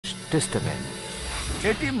Testament.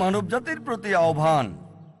 এটি মানবজাতির প্রতি আহ্বান,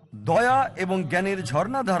 দয়া এবং জ্ঞানের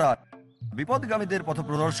ঝর্ণাধারা, বিপদগামীদের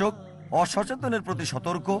পথপ্রদর্শক, অসচেতনের প্রতি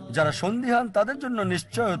সতর্ক, যারা সন্দিহান তাদের জন্য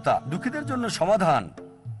নিশ্চয়তা, দুঃখীদের জন্য সমাধান,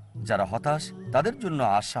 যারা হতাশ তাদের জন্য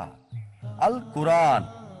আশা। আল কোরআন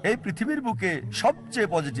এই পৃথিবীর বুকে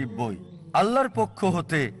সবচেয়ে পজিটিভ বই, আল্লাহর পক্ষ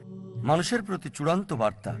হতে মানুষের প্রতি চূড়ান্ত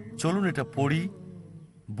বার্তা। চলুন এটা পড়ি,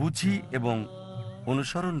 বুঝি এবং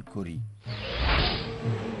অনুসরণ করি।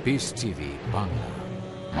 পিস টিভি বাংলা,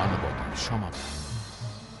 মানবতার সমাধান।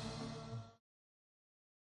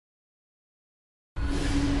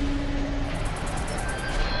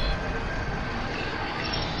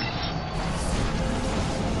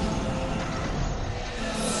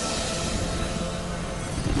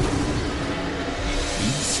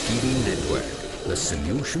 TV Network, the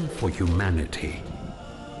solution for humanity.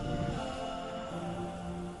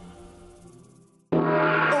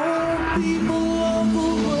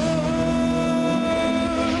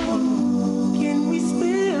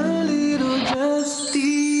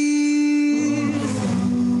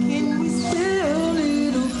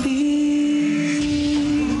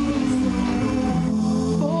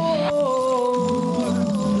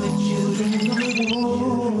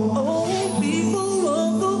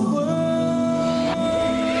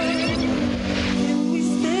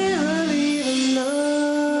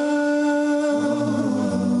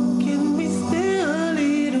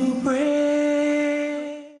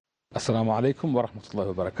 Assalamu alaikum wa rahmatullahi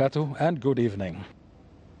wa barakatuh, and good evening.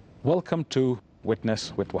 Welcome to Witness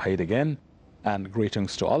with Wahid again, and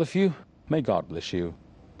greetings to all of you. May God bless you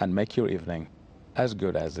and make your evening as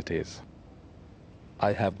good as it is.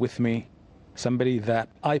 I have with me somebody that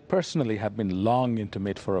I personally have been longing to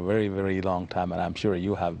meet for a very, very long time, and I'm sure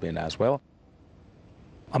you have been as well.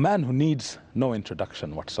 A man who needs no introduction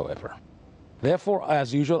whatsoever. Therefore, as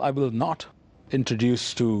usual, I will not introduce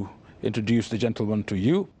the gentleman to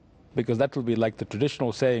you, because that will be like the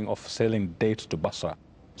traditional saying of selling dates to Basra.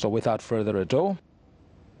 So without further ado,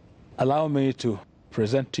 allow me to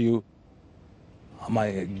present to you my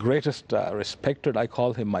greatest respected, I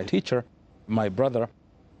call him my teacher, my brother,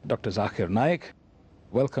 Dr. Zakir Naik.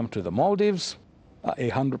 Welcome to the Maldives, a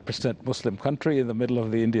 100% Muslim country in the middle of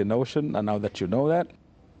the Indian Ocean, and now that you know that.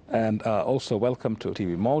 And also welcome to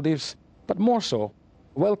TV Maldives, but more so,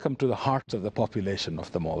 welcome to the heart of the population of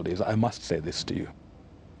the Maldives. I must say this to you.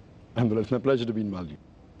 Alhamdulillah, it's my pleasure to be in Maldives.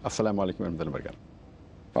 Assalamu alaikum wa rahmatullahi wa barakatuh.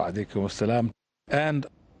 Wa alaikum assalam. And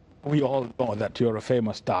we all know that you're a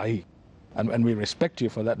famous da'i, and we respect you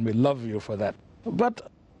for that, and we love you for that. But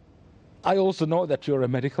I also know that you're a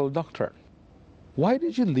medical doctor. Why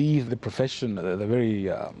did you leave the profession, the very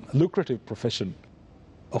lucrative profession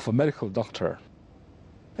of a medical doctor?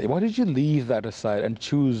 Why did you leave that aside and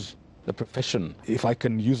choose the profession, if I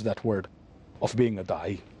can use that word, of being a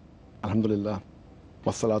da'i? Alhamdulillah.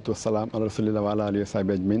 Wassalatu wassalam ala rasulillah wa ala alihi wa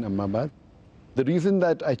sahbihi ajmain, amma ba'd. The reason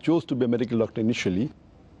that I chose to be a medical doctor initially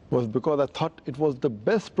was because I thought it was the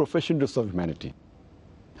best profession to serve humanity.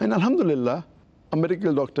 And alhamdulillah, a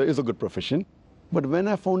medical doctor is a good profession. But when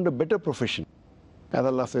I found a better profession, as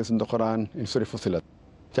Allah says in the Quran, in Surah Fussilat,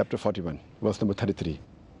 chapter 41, verse number 33,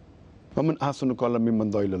 وَمَنْ أَحْسَنُ قَوْلًا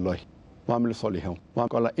مِمَّنْ دَعَا إِلَى اللَّهِ وَعَمِلَ صَالِحًا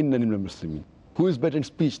وَقَالَ إِنَّنِي مِنَ الْمُسْلِمِينَ. Who is better in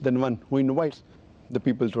speech than one who invites the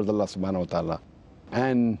people towards Allah subhanahu wa ta'ala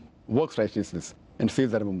and works righteousness and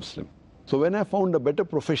says that I'm a Muslim. So when I found a better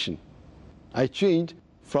profession, I changed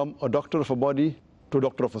from a doctor of a body to a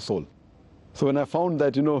doctor of a soul. So when I found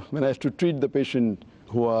that, when I have to treat the patient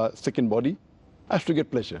who are sick in body, I have to get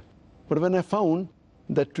pleasure. But when I found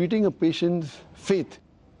that treating a patient's faith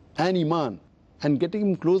and iman and getting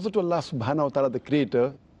him closer to Allah subhanahu wa ta'ala, the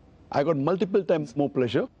creator, I got multiple times more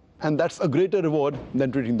pleasure, and that's a greater reward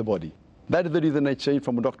than treating the body. That is the reason I changed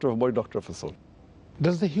from a doctor of a body, doctor of a soul.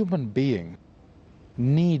 Does the human being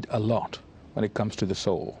need a lot when it comes to the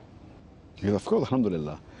soul? Yes, of course,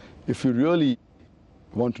 alhamdulillah. If you really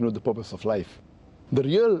want to know the purpose of life, the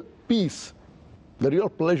real peace, the real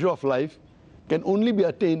pleasure of life can only be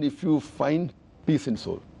attained if you find peace in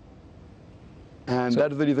soul. And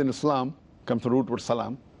that is the reason Islam comes from the root word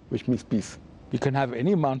salam, which means peace. You can have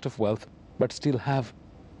any amount of wealth, but still have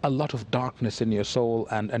a lot of darkness in your soul,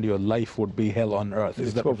 and your life would be hell on earth.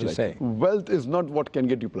 Is that what you're saying? Wealth is not what can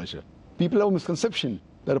get you pleasure. People have a misconception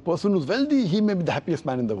that a person who's wealthy, he may be the happiest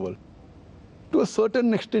man in the world. To a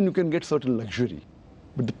certain extent, you can get certain luxury,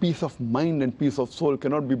 but the peace of mind and peace of soul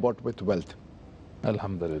cannot be bought with wealth.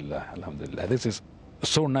 Alhamdulillah, alhamdulillah. This is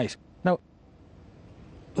so nice. Now,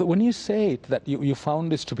 when you say that you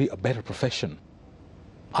found this to be a better profession,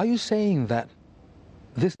 are you saying that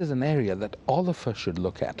this is an area that all of us should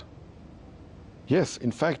look at? Yes,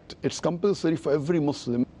 in fact, it's compulsory for every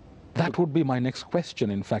Muslim That would be my next question,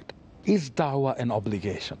 in fact. Is dawah an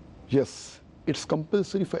obligation? Yes, it's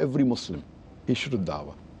compulsory for every Muslim. He should do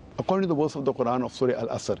dawah. According to the verse of the Quran of Surah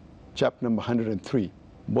Al-Asr, chapter number 103,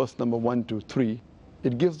 verse number 1 to 3,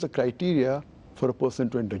 it gives the criteria for a person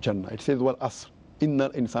to enter Jannah. It says, Wal Asr,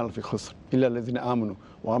 Innal insana fi khusr, illa allazina amanu,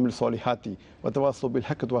 wa amil salihati, wa tawasaw bil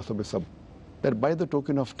haqqi wa tawasaw bis sabr. That by the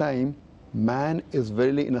token of time, man is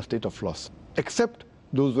verily in a state of loss, except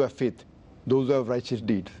those who have faith, those who have righteous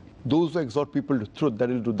deeds, those who exhort people to truth,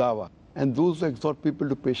 that is to dawah, and those who exhort people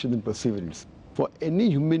to patience and perseverance. For any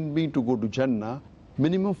human being to go to Jannah,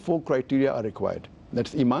 minimum 4 criteria are required.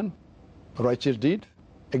 That's iman, righteous deed,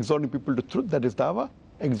 exhorting people to truth, that is dawah,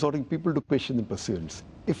 exhorting people to patience and perseverance.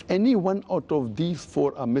 If any one out of these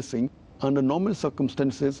 4 are missing, under normal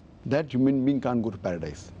circumstances, that human being can't go to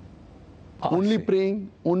paradise. Only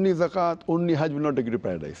praying, only zakat, only hajj will not take you to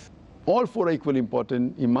paradise. All 4 are equally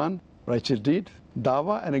important: iman, righteous deed,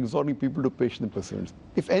 dawah, and exhorting people to patience and perseverance.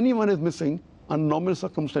 If anyone is missing, under normal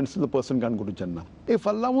circumstances, the person can't go to Jannah. If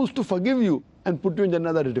Allah wants to forgive you and put you in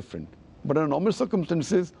Jannah, that is different. But under normal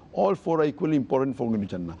circumstances, all 4 are equally important for going to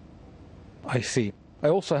Jannah. I see. I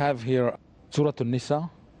also have here Surah An-Nisa,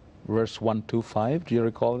 verse 125. Do you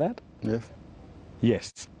recall that? Yes.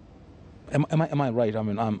 Yes. Am I right? I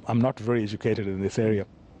mean, I'm not very educated in this area.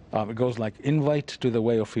 It goes like, invite to the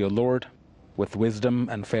way of your Lord with wisdom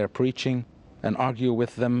and fair preaching, and argue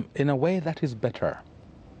with them in a way that is better.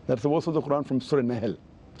 That's the verse of the Quran from Surah Nahl,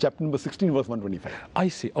 chapter number 16, verse 125. I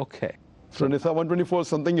see, okay. Surah Nisa 124 is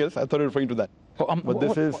something else. I thought you were referring to that. But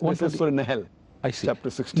this is Surah Nahl, I see. chapter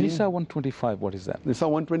 16. Nisa 125, what is that? Nisa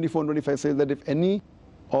 124 and 25 says that if any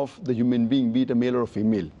of the human being, be it a male or a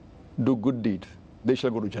female, do good deeds, they shall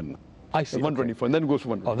go to Jannah. I see. 124, and then goes to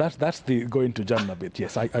 124. Oh, that's the going to Jannah bit.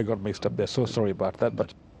 Yes, I got mixed up there. So sorry about that.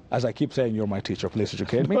 But as I keep saying, you're my teacher. Please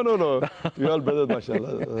educate me. No. You're all brothers,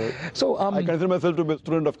 mashallah. So I consider myself to be a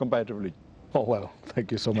student of comparative religion. Oh, well,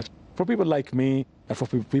 thank you so much. For people like me, and for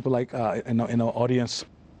people like in our audience,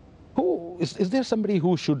 is there somebody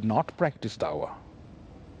who should not practice dawah?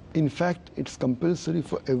 In fact, it's compulsory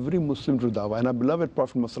for every Muslim to do dawah. And our beloved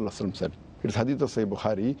Prophet Muhammad said, it's hadith of Sahih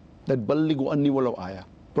Bukhari, that ballighu anni walau ayah.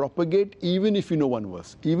 Propagate even if you know one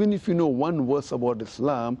verse. Even if you know one verse about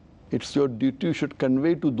Islam, it's your duty, you should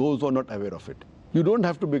convey to those who are not aware of it. You don't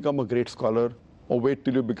have to become a great scholar or wait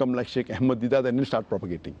till you become like Sheikh Ahmad Didat and then start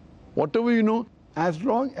propagating. Whatever you know, as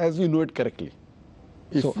long as you know it correctly.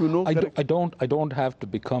 If so you know I don't have to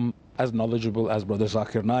become as knowledgeable as Brother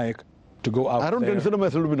Zakir Naik to go out there. I don't consider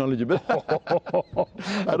myself to be knowledgeable.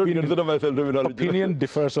 I don't consider myself to be knowledgeable. Opinion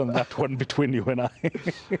differs on that one between you and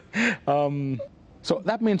I. So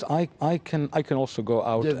that means I can also go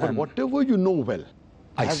out. Yes, but whatever you know well,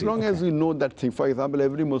 as long as you know that thing. For example,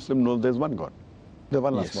 every Muslim knows there's one God, there's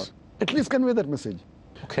one last God. At least convey that message.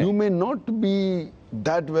 Okay. You may not be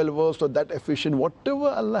that well versed or that efficient. Whatever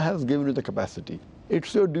Allah has given you the capacity,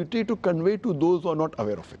 it's your duty to convey to those who are not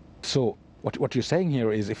aware of it. So what you're saying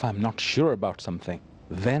here is, if I'm not sure about something,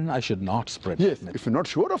 then I should not spread it. Yes, if you're not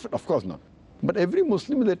sure of it, of course not. But every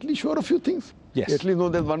Muslim is at least sure of a few things. Yes. He at least know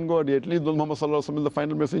there's one God. He at least knows Muhammad Sallallahu Alaihi Wasallam is the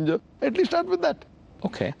final messenger. At least start with that.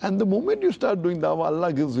 Okay. And the moment you start doing dawah,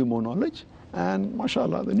 Allah gives you more knowledge. And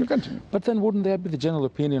mashallah, then you continue. But then wouldn't there be the general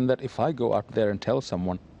opinion that if I go out there and tell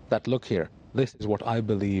someone that, look here, this is what I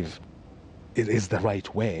believe it is the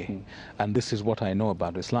right way, and this is what I know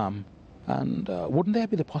about Islam, and wouldn't there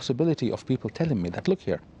be the possibility of people telling me that, look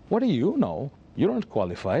here, what do you know? You're not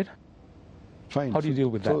qualified. Fine. How do you deal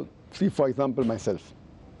with that? So, see, for example, myself.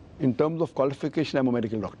 In terms of qualification, I'm a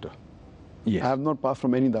medical doctor. Yes. I have not passed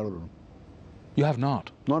from any Darul Uloom. You have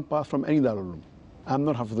not? Not passed from any Darul Uloom. I'm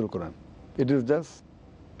not Hafizul Quran. It is just,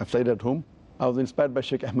 I've studied at home. I was inspired by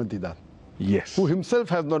Sheikh Ahmad Didat. Yes. Who himself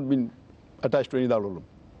has not been attached to any Darul Uloom.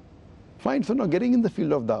 Fine, so now getting in the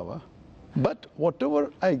field of dawah, but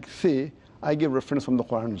whatever I say, I give reference from the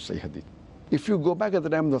Quran and Sahih Hadith. If you go back at the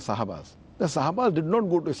time of the Sahabas did not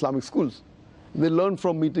go to Islamic schools. They learned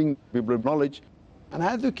from meeting people with knowledge. And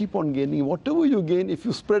as you keep on gaining, whatever you gain, if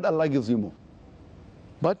you spread, Allah gives you more.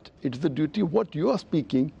 But it's the duty, what you are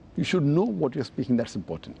speaking, you should know what you're speaking, that's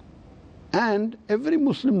important. And every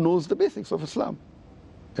Muslim knows the basics of Islam.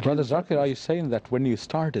 Brother Zakir, are you saying that when you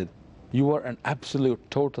started, you were an absolute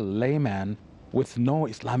total layman with no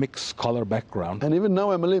Islamic scholar background? And even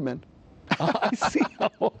now I'm a layman. I see.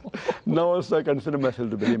 Now also I consider myself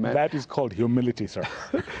to be a layman. That is called humility, sir.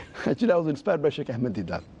 Actually, I was inspired by Sheikh Ahmad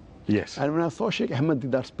Didat. Yes. And when I saw Sheikh Ahmad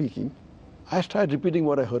Didat speaking, I started repeating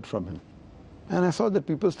what I heard from him. And I saw that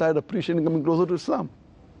people started appreciating coming closer to Islam.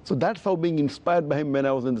 So that's how being inspired by him when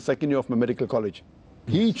I was in the second year of my medical college.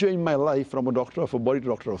 He changed my life from a doctor of a body to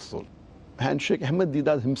doctor of soul. handshake. Ahmed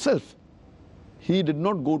Deedat himself, he did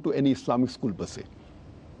not go to any Islamic school per se.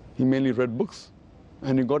 He mainly read books,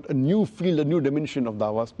 and he got a new field, a new dimension of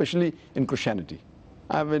dawah, especially in Christianity.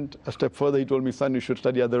 I went a step further. He told me, son, you should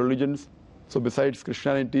study other religions. So besides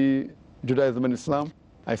Christianity, Judaism and Islam,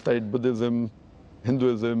 I studied Buddhism,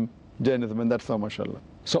 Hinduism, Jainism, and that's how, mashallah.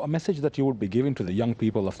 So a message that you would be giving to the young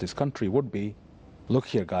people of this country would be, look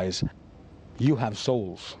here, guys, you have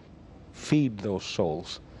souls. Feed those souls.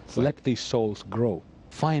 Let these souls grow.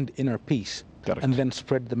 Find inner peace. Correct. And then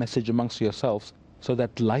spread the message amongst yourselves so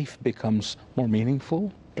that life becomes more meaningful.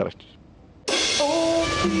 Correct.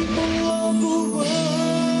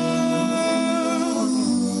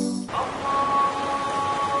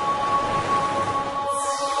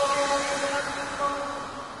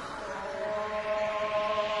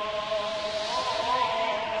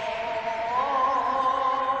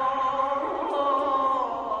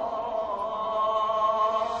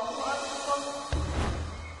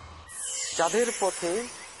 যাদের পথে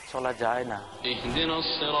চলা যায় না,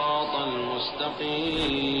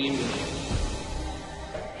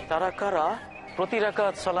 তারা কারা? প্রতি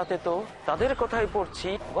রাকাত সালাতে তো তাদের কথাই পড়ছি,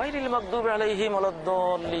 গায়রিল মাগদুবি আলাইহিম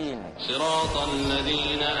ওয়ালাদ-দাল্লিন,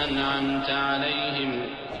 সিরাতাল্লাযীনা আন'আমতা আলাইহিম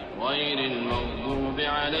গায়রিল মাগদুবি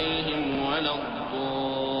আলাইহিম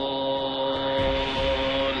ওয়ালাদ-দাল্লিন।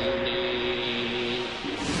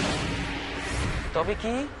 তবে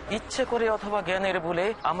কি ইচ্ছে করে অথবা জ্ঞানের ভুলে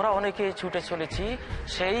আমরা অনেকেই ছুটে চলেছি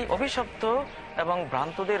সেই অভিশপ্ত এবং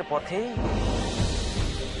ভ্রান্তদের পথেই?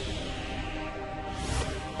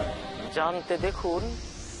 জানতে দেখুন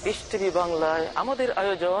পিস টিভি বাংলায় আমাদের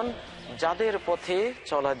আয়োজন যাদের পথে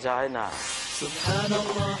চলা যায় না।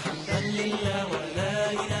 সুবহানাল্লাহ, হামদুলিল্লাহ, ওয়া লা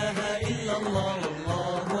ইলাহা ইল্লাল্লাহ,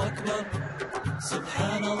 আল্লাহু আকবার।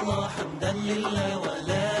 সুবহানাল্লাহ, হামদুলিল্লাহ, ওয়া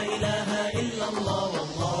লা ইলাহা ইল্লাল্লাহ,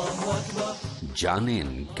 আল্লাহু আকবার। জানেন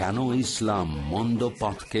কেন ইসলাম মন্দ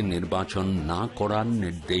পথকে নির্বাচন না করার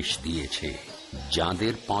নির্দেশ দিয়েছে?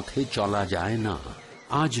 যাদের পথে চলা যায় না।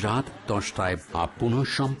 আজ রাত 10টায় পুনঃ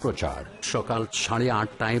সম্প্রচার সকাল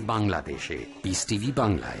 8:30 বাংলাদেশে পিস টিভি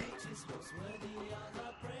বাংলায়।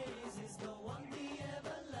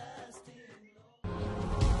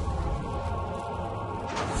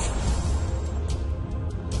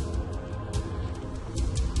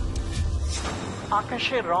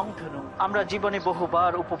 আকাশের রংধনু আমরা জীবনে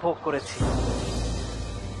বহুবার উপভোগ করেছি।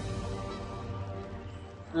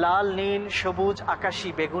 লাল, নীল, সবুজ, আকাশী,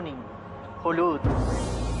 বেগুনি, হলুদ।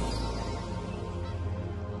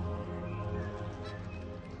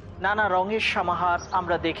 নানা রঙের সমাহার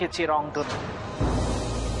আমরা দেখেছি রংধনু।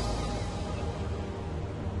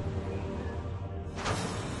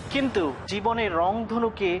 কিন্তু জীবনের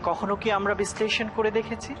রংধনুকে কখনো কি আমরা বিশ্লেষণ করে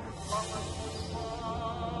দেখেছি?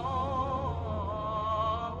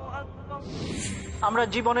 আমরা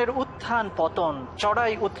জীবনের উত্থান পতন,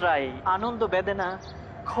 চড়াই উতরাই, আনন্দ বেদনা,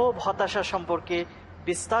 ক্ষোভ হতাশা সম্পর্কে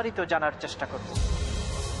বিস্তারিত জানার চেষ্টা করব।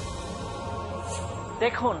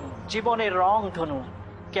 দেখুন জীবনের রংধনু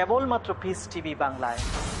কেবলমাত্র পিস টিভি বাংলায়।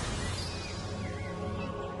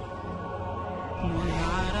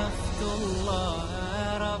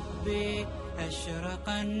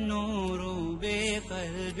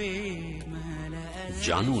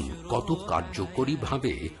 জানুন কত কার্যকরী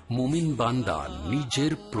ভাবে মুমিন বান্দা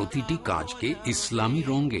নিজের প্রতিটি কাজকে ইসলামী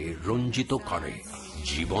রঙে রঞ্জিত করে।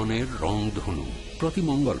 জীবনের রংধনু প্রতি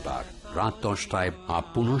মঙ্গলবার রাত 10টায়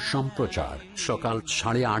পুনঃ সম্প্রচার সকাল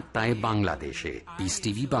 8:30 বাংলাদেশে পিস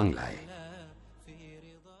টিভি বাংলায়।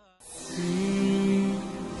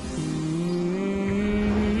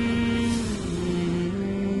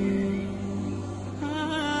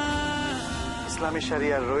 ইসলামী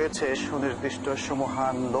শরিয়ার রয়েছে সুনির্দিষ্ট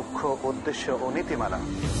সুমহান লক্ষ্য, উদ্দেশ্য ও নীতিমালা।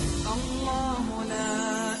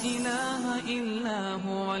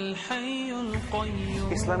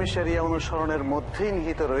 ইসলামী শরিয়া অনুসরণের মধ্যেই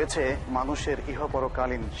নিহিত রয়েছে মানুষের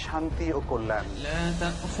ইহপরকালীন শান্তি ও কল্যাণ।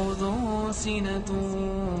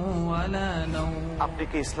 আপনি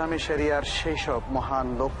কি ইসলামী শরিয়ার সেই সব মহান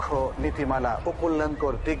লক্ষ্য, নীতিমালা ও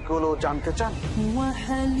কল্যাণকর দিকগুলো জানতে চান?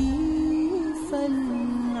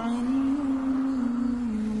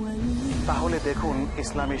 তাহলে দেখুন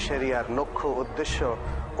ইসলামী শরিয়ার লক্ষ্য, উদ্দেশ্য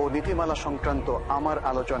ও নীতিমালা সংক্রান্ত আমার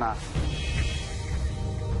আলোচনা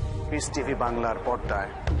পিস টিভি বাংলার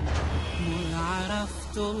পর্দায়।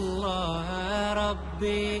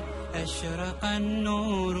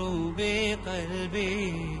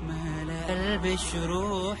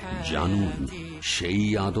 জানুন সেই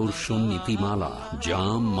আদর্শ নীতিমালা যা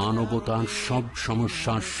মানবতার সব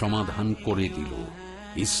সমস্যার সমাধান করে দিল।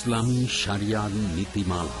 ইসলামী শরিয়ার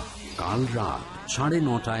নীতিমালা কাল রাত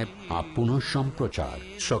 9:30 বা পুনঃ সম্প্রচার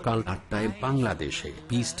সকাল 8টায় বাংলাদেশে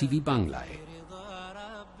পিস টিভি বাংলায়।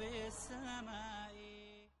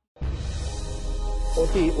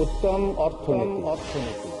 অতি উত্তম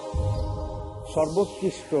অর্থনীতি,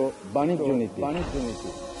 সর্বোৎকৃষ্ট বাণিজ্য নীতি,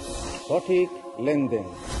 সঠিক লেনদেন,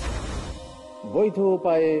 বৈধ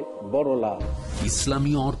উপায়ে বড় লাভ।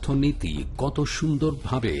 ইসলামী অর্থনীতি কত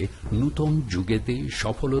সুন্দরভাবে নূতন যুগেতে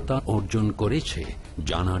সফলতা অর্জন করেছে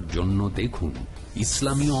জানার জন্য দেখুন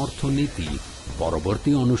ইসলামী অর্থনীতি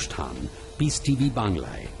পরবর্তী অনুষ্ঠান পিস টিভি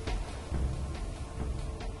বাংলায়।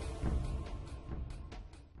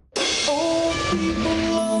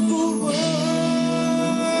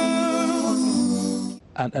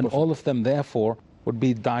 And all of them, therefore, would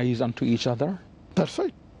be da'is unto each other? That's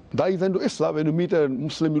right. Da'is unto Islam. When you meet a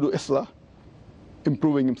Muslim, you do Islam,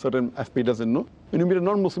 improving in certain aspect, doesn't know. When you meet a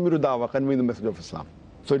non-Muslim, you do da'wah, conveying the message of Islam.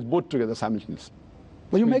 So it's both together simultaneously.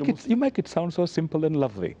 Well, you make it sound so simple and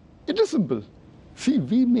lovely. It is simple. See,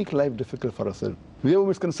 we make life difficult for ourselves. We have a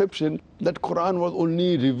misconception that Quran was only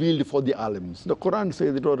revealed for the alims. The Quran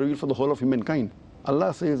says it was revealed for the whole of humankind. Allah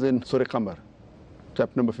says in Surah Qamar,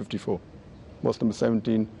 chapter number 54, verse number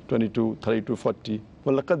 17, 22, 32, 40,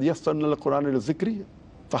 وَلَقَدْ يَسَّرْنَا الْقُرْآنَ لِلذِّكْرِ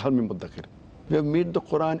فَهَلْ مِن مُدَّكِرٍ. We have made the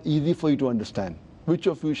Quran easy for you to understand. Which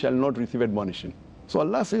of you shall not receive admonition? So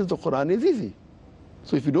Allah says the Quran is easy.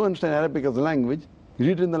 So if you don't understand Arabic as a language,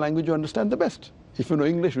 read it in the language you understand the best. If you know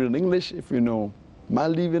English, read in English. If you know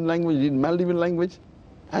Maldivian language, read Maldivian language.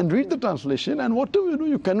 And read the translation, and whatever you know,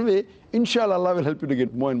 you convey, inshallah, Allah will help you to get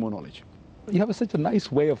more and more knowledge. You have such a nice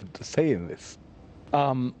way of saying this.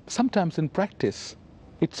 Sometimes in practice,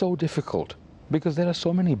 it's so difficult because there are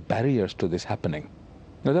so many barriers to this happening.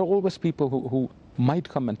 Now, there are always people who might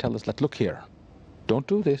come and tell us, like, look here, don't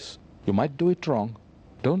do this. You might do it wrong.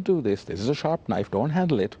 Don't do this. This is a sharp knife. Don't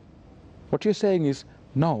handle it. What you're saying is,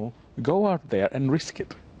 no, go out there and risk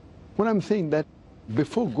it. When I'm saying that,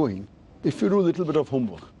 before going, if you do a little bit of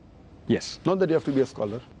homework, yes, not that you have to be a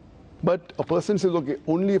scholar, but a person says, okay,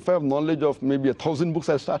 only if I have knowledge of maybe 1,000 books,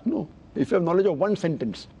 I'll start. No. If you have knowledge of one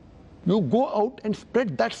sentence, you go out and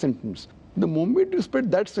spread that sentence. The moment you spread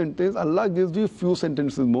that sentence, Allah gives you a few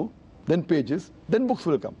sentences more, then pages, then books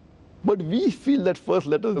will come. But we feel that first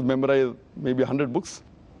let us memorize maybe 100 books.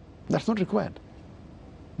 That's not required.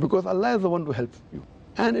 Because Allah is the one to help you.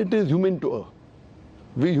 And it is human to err.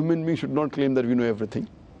 We human beings should not claim that we know everything.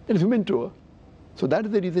 It is human to err. So that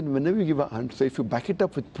is the reason whenever you give an answer, if you back it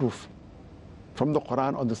up with proof from the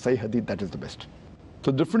Quran or the Sahih Hadith, that is the best.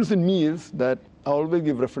 So the difference in me is that I always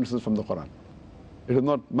give references from the Quran. It is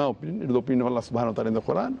not my opinion, it is the opinion of Allah subhanahu wa ta'ala in the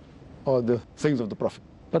Quran or the sayings of the Prophet.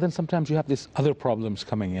 But then sometimes you have these other problems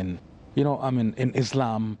coming in. You know, I mean, in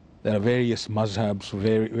Islam, there are various mazhabs,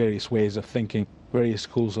 various ways of thinking, various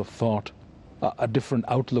schools of thought, different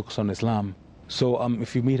outlooks on Islam. So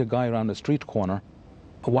if you meet a guy around a street corner,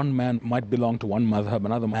 one man might belong to one madhab,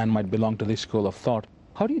 another man might belong to this school of thought.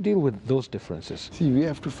 How do you deal with those differences? See, we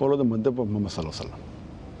have to follow the madhab of Muhammad sallallahu alaihi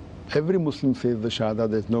wasallam. Every Muslim says the Shahada,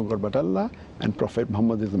 there is no God but Allah, and Prophet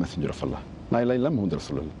Muhammad is the messenger of Allah. La ilaha illallah Muhammad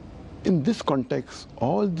Rasulullah. In this context,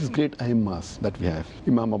 all these great Aimmas that we have,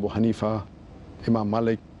 Imam Abu Hanifa, Imam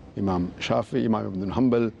Malik, Imam Shafi, Imam Ibn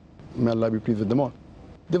Hanbal, may Allah be pleased with them all,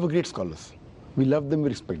 they were great scholars. We love them, we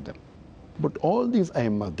respect them. But all these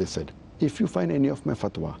Aimmas, they said, if you find any of my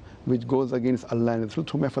fatwa which goes against Allah and Rasul,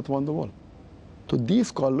 throw my fatwa on the wall. So these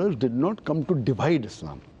scholars did not come to divide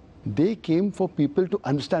Islam. They came for people to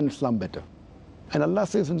understand Islam better. And Allah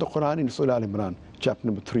says in the Quran in Surah Al-Imran, chapter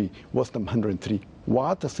number 3, verse number 103,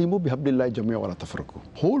 وَاعْتَصِمُوا بِحَبْلِ اللَّهِ جَمِيعًا وَلَا تَفَرَّقُوا.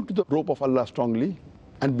 Hold to the rope of Allah strongly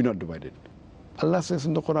and be not divided. Allah says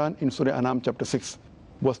in the Quran in Surah Anam chapter 6,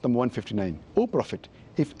 verse number 159, O Prophet,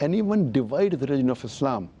 if anyone divides the religion of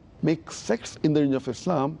Islam, makes sects in the religion of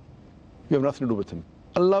Islam, you have nothing to do with him.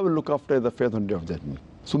 Allah will look after the affairs on the day of judgment.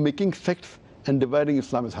 So making sects and dividing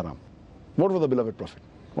Islam is haram. What was the beloved Prophet?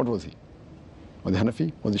 What was he? Was he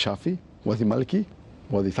Hanafi? Was he Shafi? Was he Maliki?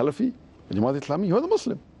 Was he Salafi? Was he Jamaat Islami? He was a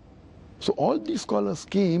Muslim. So all these scholars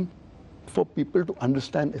came for people to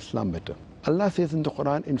understand Islam better. Allah says in the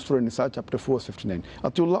Quran in Surah Nisa chapter 4 verse 59,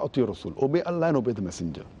 Atiullah atiur Rasul, obey Allah and obey the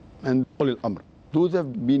Messenger. And Ulil Amr. Those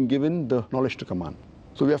have been given the knowledge to command.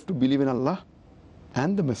 So we have to believe in Allah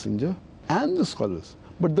and the Messenger and the scholars.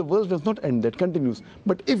 But the verse does not end, that continues.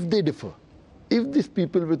 But if they differ, if these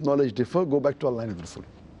people with knowledge differ, go back to Allah and Rasul.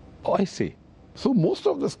 Oh, I see. So most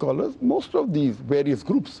of the scholars, most of these various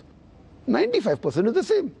groups, 95% is the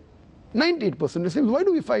same. 98% is the same. Why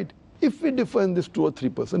do we fight? If we differ in this 2 or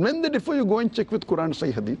 3%, when they differ, you go and check with Quran,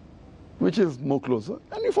 Sahih Hadith, which is more closer,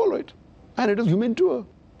 and you follow it. And it is human to err.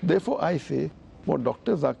 Therefore, I say, what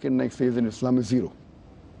Dr. Zakir Naik says in Islam is zero.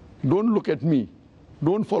 Don't look at me.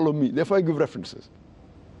 Don't follow me. Therefore, I give references.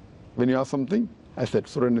 When you ask something, I said,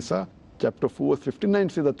 Surah Nisa, chapter 4, verse 59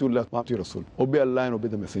 says, Atullah Rasul. Obey Allah and obey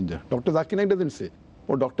the Messenger. Dr. Zakir Naik doesn't say.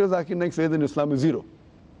 What Dr. Zakir Naik says in Islam is zero.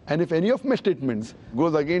 And if any of my statements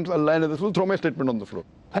goes against Allah and Rasul, throw my statement on the floor.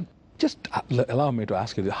 And just allow me to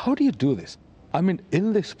ask you this. How do you do this? I mean,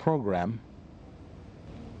 in this program,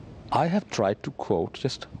 I have tried to quote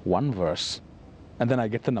just one verse, and then I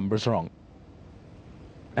get the numbers wrong.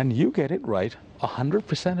 And you get it right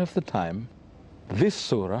 100% of the time. This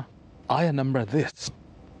surah, ayah number this.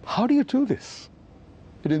 How do you do this?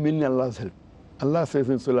 It is mainly Allah's help. Allah says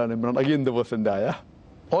in Surah Al-Imran, again the verse and the ayah,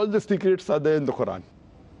 all the secrets are there in the Quran.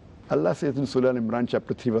 Allah says in Surah Al-Imran,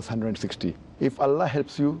 chapter 3, verse 160, if Allah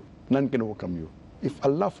helps you, none can overcome you. If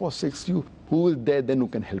Allah forsakes you, who is there then who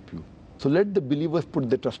can help you? So let the believers put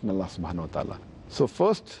their trust in Allah subhanahu wa ta'ala. So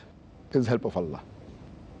first is help of Allah.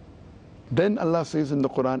 Then Allah says in the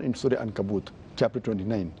Quran in Surah Ankabut, chapter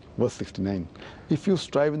 29, verse 69, if you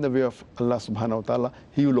strive in the way of Allah subhanahu wa ta'ala,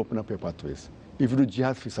 He will open up your pathways. If you do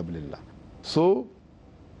jihad fi sabilillah. So,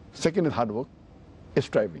 second is hard work, is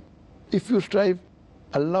striving. If you strive,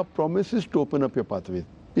 Allah promises to open up your pathways.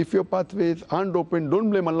 If your pathways aren't open, don't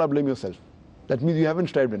blame Allah, blame yourself. That means you haven't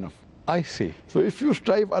strived enough. I see. So if you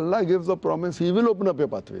strive, Allah gives a promise, He will open up your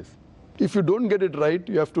pathways. If you don't get it right,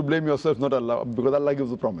 you have to blame yourself, not Allah, because Allah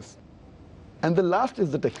gives a promise. And the last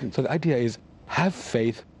is the technique. So the idea is, have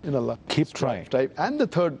faith in Allah. Keep trying. Strive. And the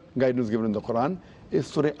third guidance given in the Quran is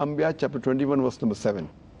Surah Anbiya, chapter 21, verse number 7.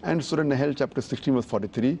 And Surah Nahl, chapter 16, verse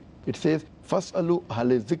 43. It says, Fas'alu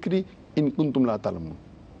ahla zikri in kuntum la ta'lamun.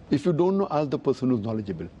 If you don't know, ask the person who's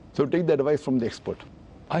knowledgeable. So take the advice from the expert.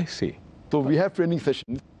 I see. So we have training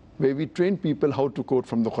sessions where we train people how to quote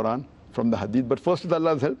from the Quran, from the Hadith. But first is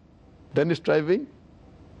Allah's help, then is striving,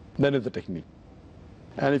 then is the technique.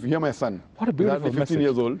 And if you hear my son, what a beautiful 15 message.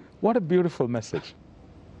 years old. What a beautiful message.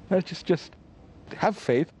 Just have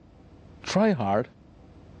faith, try hard,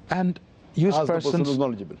 and use ask persons. The person who's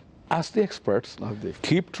knowledgeable. Ask the experts.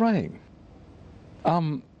 Keep trying.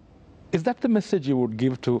 Is that the message you would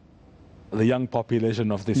give to the young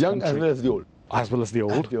population of this country? Young as well as the old. As well as the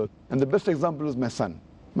old? And the best example is my son.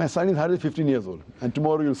 My son is hardly 15 years old. And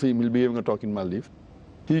tomorrow you'll see him, he'll be giving a talk in Maldives.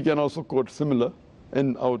 He can also quote similar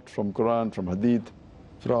in out from Quran, from Hadith,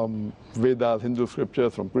 from Vedas, Hindu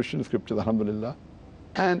scriptures, from Christian scriptures, alhamdulillah.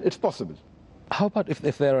 And it's possible. How about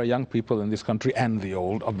if there are young people in this country, and the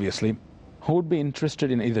old, obviously, who would be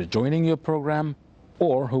interested in either joining your program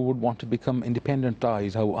or who would want to become independent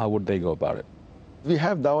da'is? How would they go about it? We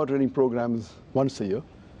have dawah training programs once a year,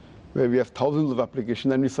 where we have thousands of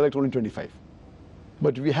applications and we select only 25.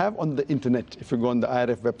 But we have on the internet, if you go on the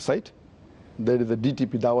IRF website, there is a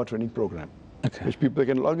DTP dawah training program, which people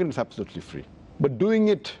can log in. It's absolutely free. But doing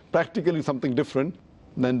it practically is something different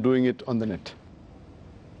than doing it on the net.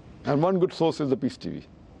 And one good source is the Peace TV.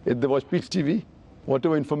 If they watch Peace TV,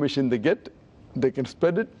 whatever information they get, they can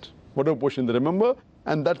spread it, whatever portion they remember,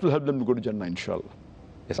 and that will help them to go to Jannah, inshallah.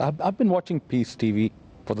 Yes, I've been watching Peace TV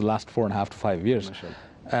for the last 4.5 to 5 years,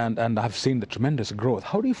 and I've seen the tremendous growth.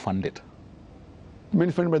 How do you fund it?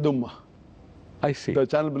 Mainly funded by the Ummah. I see. The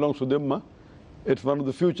channel belongs to the Ummah. It's one of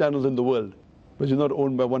the few channels in the world which is not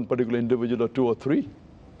owned by one particular individual or two or three.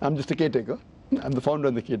 I'm just a caretaker. I'm the founder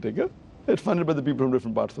and the caretaker. It's funded by the people from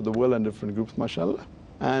different parts of the world and different groups, mashallah.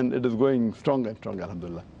 And it is going stronger and stronger,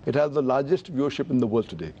 alhamdulillah. It has the largest viewership in the world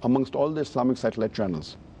today amongst all the Islamic satellite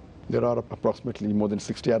channels. There are approximately more than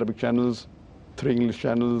 60 Arabic channels, 3 English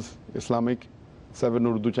channels, Islamic, 7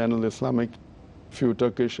 Urdu channels, Islamic, few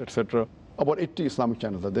Turkish, etc. About 80 Islamic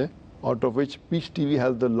channels are there, out of which Peace TV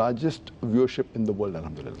has the largest viewership in the world,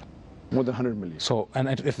 alhamdulillah. More than 100 million. So, and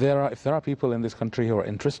if there are people in this country who are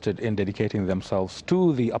interested in dedicating themselves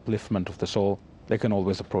to the upliftment of the soul, they can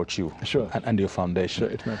always approach you and your foundation.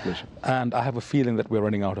 Sure, it's my pleasure. And I have a feeling that we're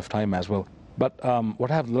running out of time as well. But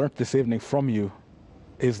what I have learned this evening from you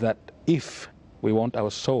is that if we want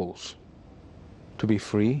our souls to be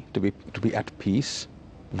free, to be at peace,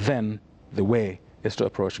 then the way is to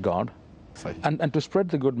approach God. And to spread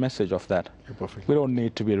the good message of that, we don't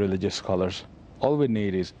need to be religious scholars. All we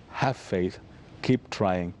need is have faith, keep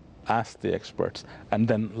trying, ask the experts, and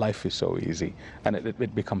then life is so easy, and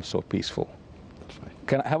it becomes so peaceful. That's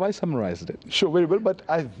right. Have I summarized it? Sure, very well, but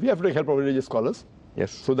we have to take help of religious scholars. Yes.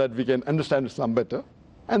 So that we can understand Islam better,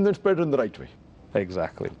 and then spread it in the right way.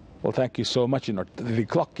 Exactly. Well, thank you so much. You know, the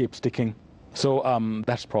clock keeps ticking. So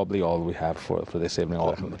that's probably all we have for this evening,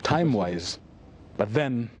 time-wise. But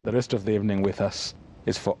then the rest of the evening with us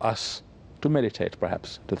is for us to meditate,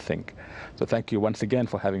 perhaps, to think. So thank you once again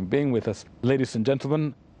for having been with us. Ladies and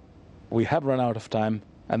gentlemen, we have run out of time,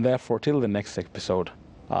 and therefore till the next episode,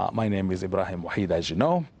 My name is Ibrahim Wahid, as you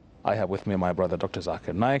know. I have with me my brother Dr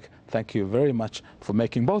Zakir Naik. Thank you very much for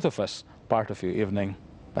making both of us part of your evening.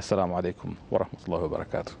 Assalamu alaikum wa rahmatullahi wa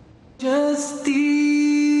barakatuh. Justice,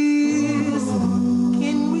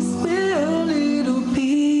 can we spare a little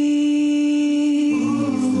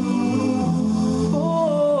peace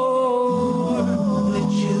for the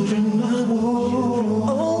children of war?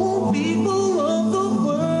 Oh, people of the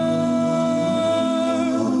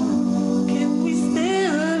world, can we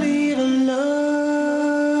spare a little love?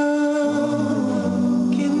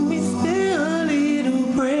 Can we spare a little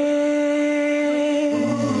prayer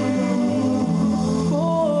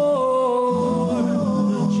for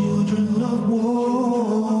the children of war?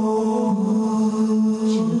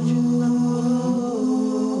 Children of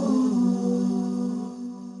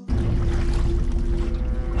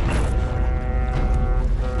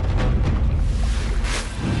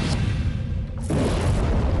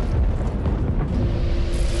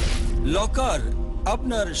locker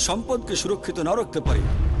আপনার সম্পদকে সুরক্ষিত না রাখতে পারে,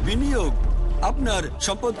 বিনিয়োগ আপনার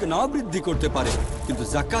সম্পদকে না বৃদ্ধি করতে পারে, কিন্তু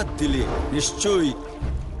যাকাত দিলে নিশ্চয়ই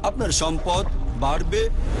আপনার সম্পদ বাড়বে,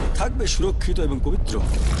 থাকবে সুরক্ষিত এবং পবিত্র।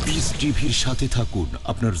 পিস টিভির সাথে থাকুন।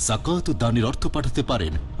 আপনার যাকাত ও দানের অর্থ পাঠাতে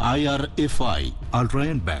পারেন IRFI,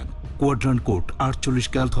 Al Rayan bank, quadrant code 48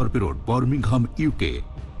 Calthorpe road, Birmingham, UK।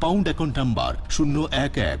 Pound account number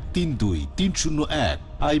 011323301,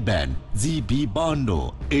 IBAN GB52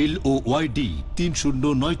 LOYD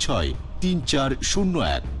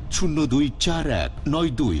 30963401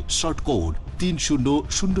 024192, short code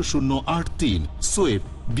 300083, সোয়েব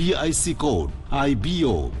BIC কোড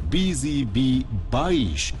IBO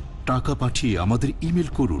BGB22। টাকা পাঠিয়ে আমাদের ইমেল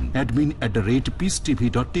করুন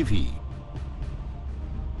admin@peacetv.tv।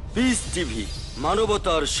 পিস টিভি,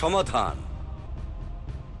 মানবতার সমাধান।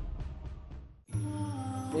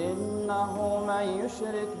 إنه من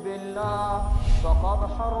يشرك بالله فقد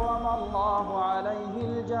حرم الله عليه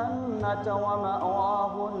الجنة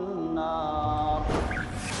ومأواه النار।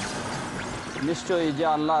 নিশ্চয়ই যে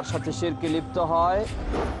আল্লাহর সাথে শিরকে লিপ্ত হয়,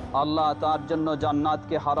 আল্লাহ তার জন্য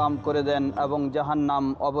জান্নাতকে হারাম করে দেন এবং জাহান্নাম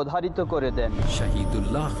অবধারিত করে দেন।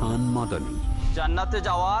 শহীদুল্লাহ খান মাদানী। জান্নাতে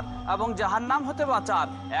যাওয়ার এবং জাহান্নাম হতে বাঁচার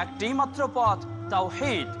একটি মাত্র পথ,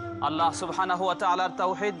 তাওহীদ। আল্লাহ সুবহানাহু ওয়া তাআলার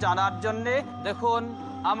তাওহীদ জানার জন্য দেখুন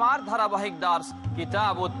আমার ধারাবাহিক দার্স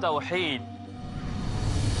কিতাবুত তাওহীদ।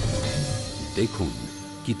 দেখুন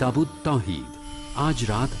কিতাবুত তাওহীদ আজ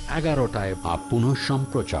রাত 11টায় বা পুনঃ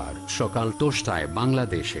সম্প্রচার সকাল 10টায়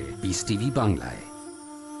বাংলাদেশে পিস টিভি বাংলায়।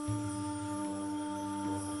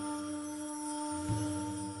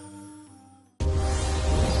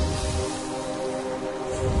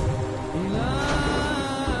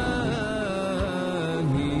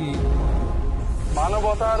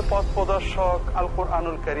 মানবতার পথ প্রদর্শক আল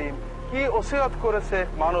কোরআনুল কারীম কি ওসিয়ত করেছে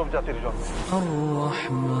মানব জাতির জন্য।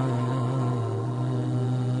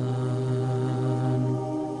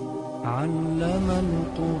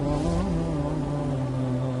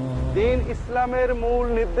 দ্বীন ইসলামের মূল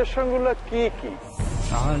নির্দেশনাগুলো কি কি?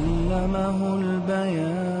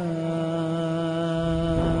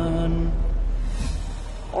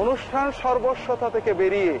 অনুষ্ঠান সর্বস্বতা থেকে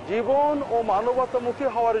বেরিয়ে জীবন ও মানবতামুখী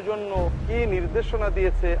হওয়ার জন্য কি নির্দেশনা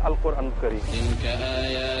দিয়েছে আল কোরআন কারীম।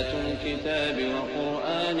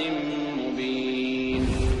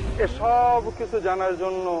 এসব কিছু জানার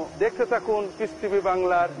জন্য দেখতে থাকুন পিস টিভি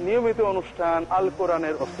বাংলার নিয়মিত অনুষ্ঠান আল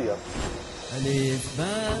কোরআনের ওসিয়ত।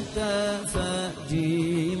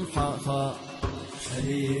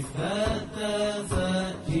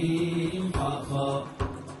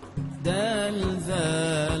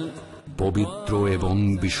 পবিত্র এবং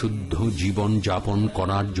বিশুদ্ধ জীবন যাপন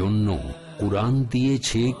করার জন্য কুরআন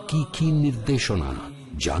দিয়েছে কি কি নির্দেশনা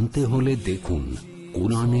জানতে হলে দেখুন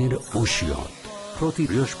কুরআনের ওসিয়ত প্রতি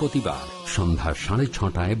বৃহস্পতিবার সন্ধ্যা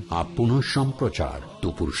 6:30 বা পুনঃ সম্প্রচার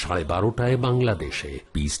দুপুর 12:30 বাংলাদেশে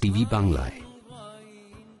পিস টিভি বাংলায়।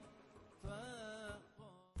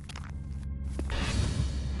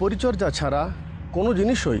 পরিচর্যা ছাড়া কোনো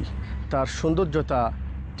জিনিসই তার সৌন্দর্যতা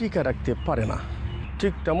টিকে রাখতে পারে না।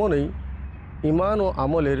 ঠিক তেমনই ঈমান ও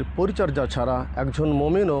আমলের পরিচর্যা ছাড়া একজন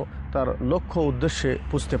মুমিনও তার লক্ষ্য উদ্দেশ্যে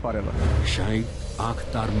বুঝতে পারে না। শাইখ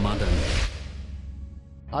আখতার মাদানী।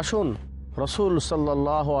 আসুন রসুল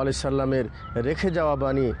সাল্লাল্লাহু আলাইহি সাল্লামের রেখে যাওয়া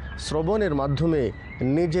বাণী শ্রবণের মাধ্যমে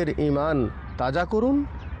নিজের ঈমান তাজা করুন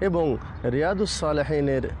এবং রিয়াদুস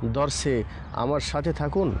সালেহিনের দর্শে আমার সাথে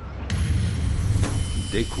থাকুন।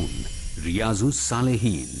 দেখুন রিয়াজুস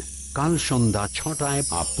সালেহিন কাল সন্ধ্যা 6টায়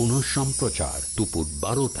বা পুনঃ সম্প্রচার দুপুর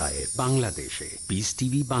 12টায় বাংলাদেশে পিস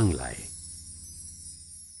টিভি বাংলায়।